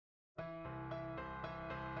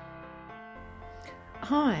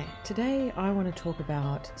Hi, today I want to talk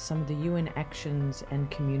about some of the UN actions and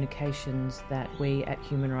communications that we at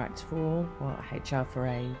Human Rights for All, or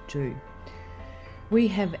HR4A, do. We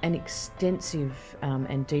have an extensive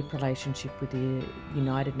and deep relationship with the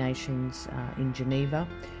United Nations in Geneva,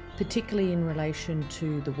 particularly in relation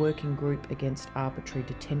to the working group against arbitrary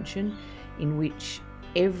detention, in which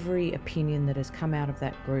every opinion that has come out of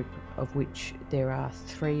that group, of which there are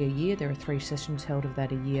 3 a year, there are 3 sessions held of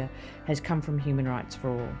that a year, has come from Human Rights for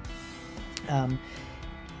All.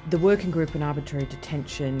 The working group on arbitrary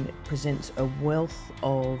detention presents a wealth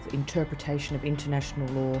of interpretation of international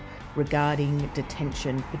law regarding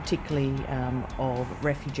detention, particularly of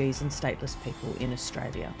refugees and stateless people in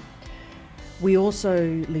Australia. We also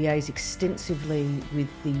liaise extensively with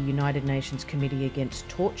the United Nations Committee Against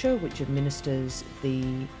Torture, which administers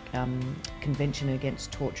the Convention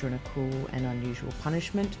Against Torture and a Cruel and Unusual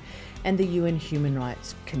Punishment, and the UN Human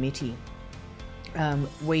Rights Committee.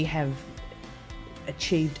 We have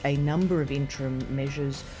achieved a number of interim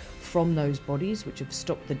measures from those bodies which have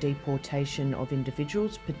stopped the deportation of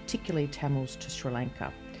individuals, particularly Tamils, to Sri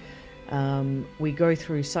Lanka. We go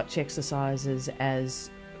through such exercises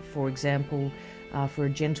as, for example, for a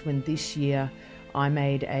gentleman this year, I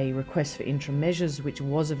made a request for interim measures which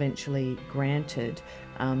was eventually granted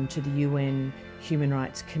to the UN Human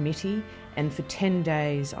Rights Committee, and for 10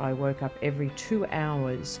 days I woke up every 2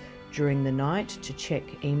 hours during the night to check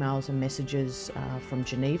emails and messages from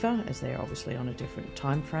Geneva, as they're obviously on a different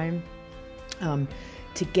time frame,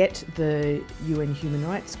 to get the UN Human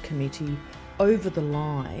Rights Committee over the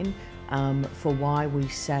line for why we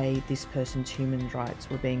say this person's human rights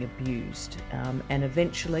were being abused. And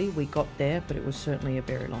eventually we got there, but it was certainly a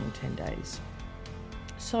very long 10 days.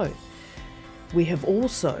 So we have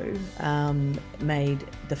also made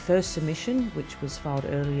the first submission, which was filed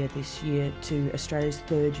earlier this year, to Australia's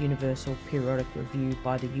 3rd Universal Periodic Review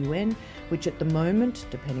by the UN, which at the moment,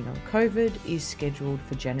 depending on COVID, is scheduled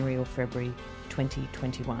for January or February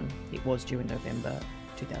 2021. It was due in November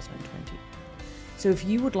 2020. So if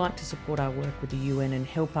you would like to support our work with the UN and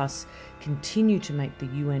help us continue to make the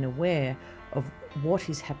UN aware of what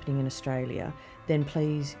is happening in Australia, then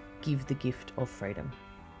please give the gift of freedom.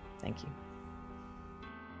 Thank you.